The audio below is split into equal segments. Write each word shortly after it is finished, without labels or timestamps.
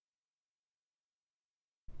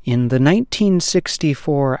In the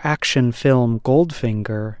 1964 action film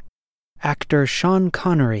Goldfinger, actor Sean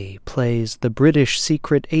Connery plays the British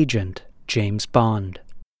secret agent James Bond.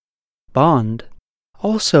 Bond,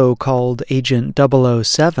 also called Agent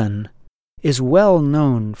 007, is well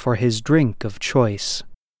known for his drink of choice,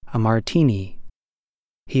 a martini.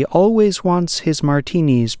 He always wants his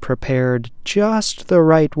martinis prepared just the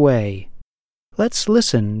right way. Let's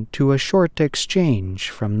listen to a short exchange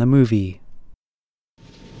from the movie.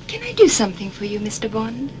 Can I do something for you, Mr.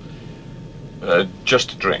 Bond?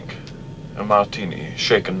 Just a drink. A martini,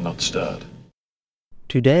 shaken, not stirred.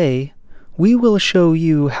 Today, we will show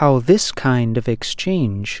you how this kind of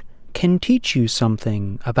exchange can teach you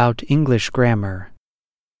something about English grammar.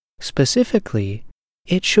 Specifically,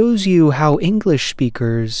 it shows you how English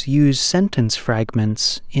speakers use sentence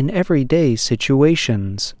fragments in everyday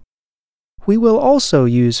situations. We will also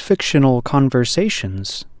use fictional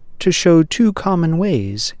conversations to show two common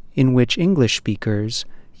ways in which English speakers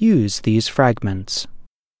use these fragments.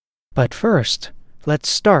 But first, let's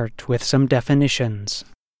start with some definitions.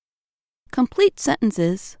 Complete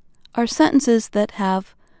sentences are sentences that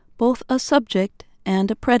have both a subject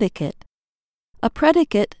and a predicate. A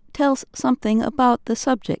predicate tells something about the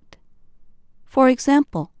subject. For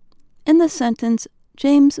example, in the sentence,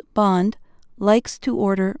 James Bond likes to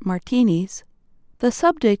order martinis, the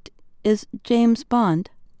subject is James Bond,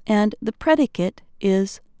 and the predicate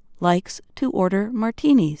is likes to order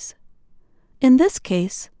martinis. In this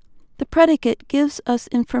case, the predicate gives us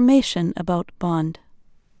information about Bond.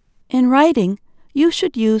 In writing, you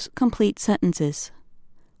should use complete sentences.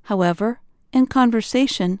 However, in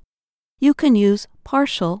conversation, you can use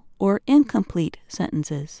partial or incomplete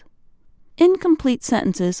sentences. Incomplete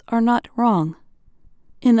sentences are not wrong.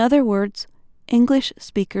 In other words, English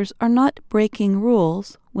speakers are not breaking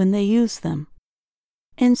rules when they use them.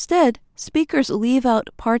 Instead, speakers leave out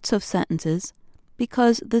parts of sentences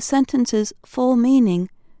because the sentence's full meaning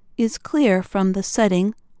is clear from the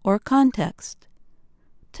setting or context.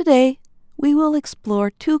 Today, we will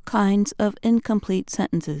explore two kinds of incomplete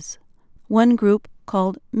sentences, one group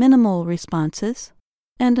called minimal responses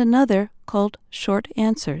and another called short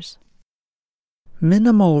answers.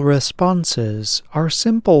 Minimal responses are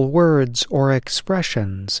simple words or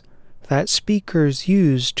expressions that speakers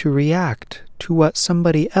use to react to what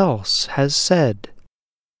somebody else has said.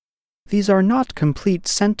 These are not complete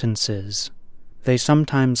sentences. They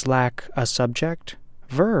sometimes lack a subject,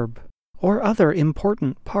 verb, or other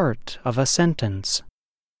important part of a sentence.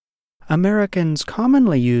 Americans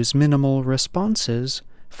commonly use minimal responses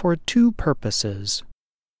for two purposes: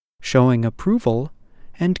 showing approval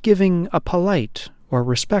and giving a polite or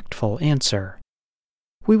respectful answer.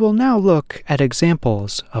 We will now look at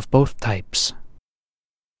examples of both types.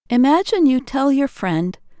 Imagine you tell your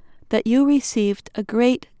friend that you received a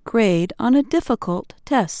great grade on a difficult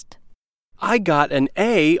test. I got an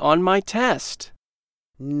A on my test.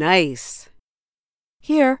 Nice.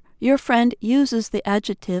 Here, your friend uses the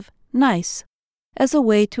adjective nice as a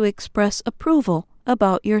way to express approval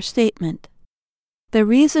about your statement. The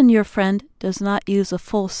reason your friend does not use a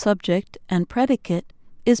full subject and predicate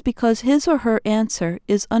is because his or her answer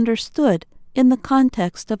is understood in the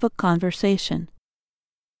context of a conversation.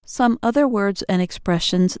 Some other words and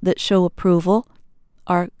expressions that show approval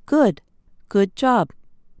are good, good job,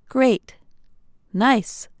 great,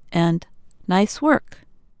 nice, and nice work.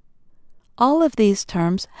 All of these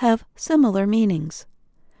terms have similar meanings.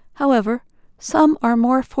 However, some are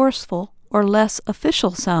more forceful or less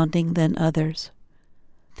official sounding than others.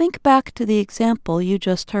 Think back to the example you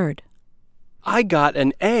just heard. I got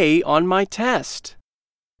an A on my test.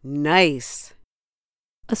 Nice.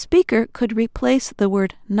 A speaker could replace the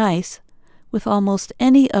word nice with almost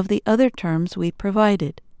any of the other terms we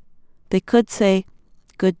provided. They could say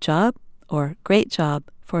good job or great job,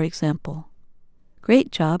 for example.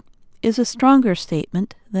 Great job is a stronger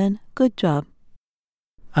statement than good job.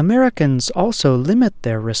 Americans also limit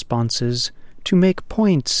their responses to make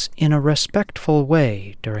points in a respectful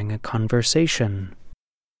way during a conversation.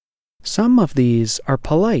 Some of these are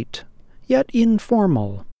polite, yet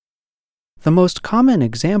informal. The most common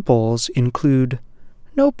examples include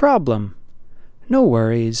no problem, no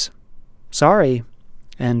worries, sorry,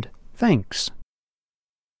 and thanks.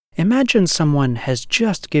 Imagine someone has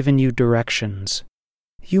just given you directions.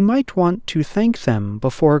 You might want to thank them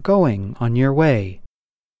before going on your way.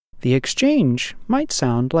 The exchange might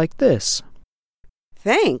sound like this.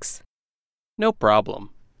 Thanks. No problem.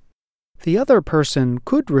 The other person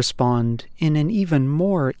could respond in an even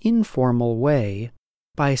more informal way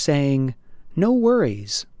by saying, no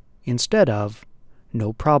worries, instead of,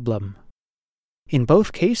 no problem. In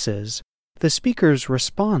both cases, the speaker's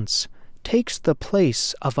response takes the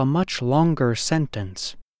place of a much longer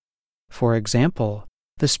sentence. For example,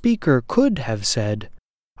 the speaker could have said,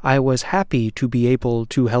 "I was happy to be able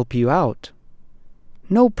to help you out."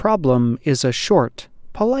 "No problem" is a short,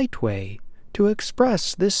 polite way to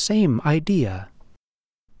express this same idea.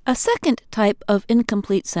 A second type of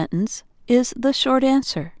incomplete sentence is the short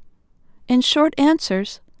answer. In short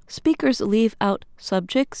answers, speakers leave out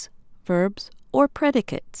subjects, verbs, or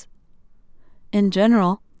predicates. In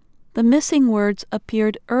general, the missing words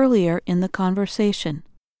appeared earlier in the conversation.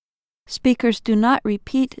 Speakers do not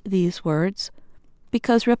repeat these words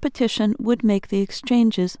because repetition would make the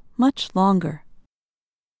exchanges much longer.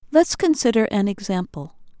 Let's consider an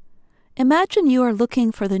example. Imagine you are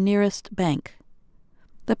looking for the nearest bank.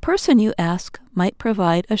 The person you ask might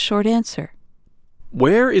provide a short answer.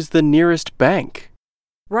 Where is the nearest bank?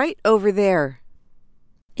 Right over there.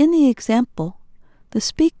 In the example, the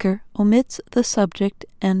speaker omits the subject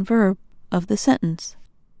and verb of the sentence.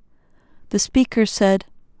 The speaker said,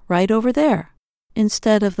 "right over there,"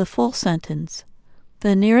 instead of the full sentence,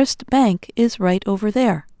 "The nearest bank is right over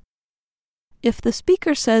there." If the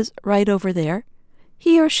speaker says "right over there,"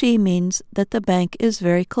 he or she means that the bank is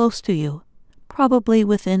very close to you, probably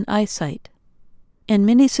within eyesight. In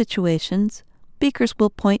many situations, speakers will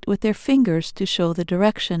point with their fingers to show the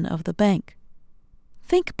direction of the bank.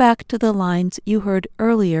 Think back to the lines you heard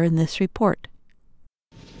earlier in this report.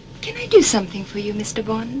 Can I do something for you, Mr.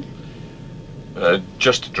 Bond?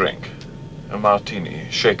 Just a drink. A martini,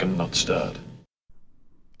 shaken, not stirred.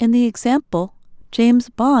 In the example, James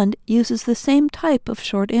Bond uses the same type of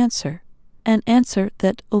short answer, an answer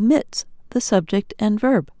that omits the subject and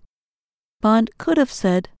verb. Bond could have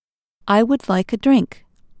said, "I would like a drink,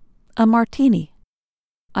 a martini.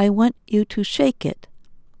 I want you to shake it,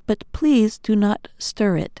 but please do not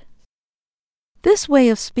stir it." This way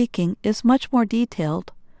of speaking is much more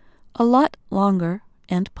detailed, a lot longer,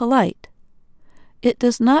 and polite. It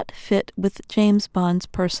does not fit with James Bond's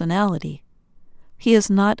personality. He is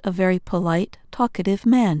not a very polite, talkative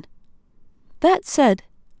man. That said,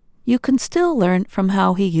 you can still learn from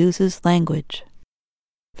how he uses language.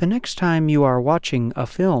 The next time you are watching a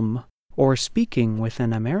film or speaking with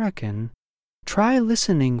an American, try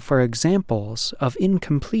listening for examples of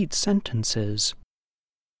incomplete sentences.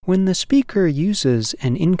 When the speaker uses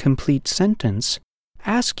an incomplete sentence,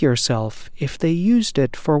 ask yourself if they used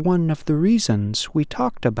it for one of the reasons we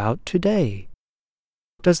talked about today.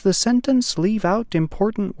 Does the sentence leave out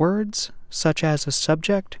important words, such as a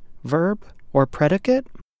subject, verb, or predicate?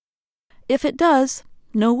 If it does,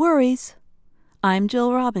 no worries. I'm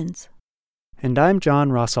Jill Robbins. And I'm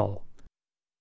John Russell.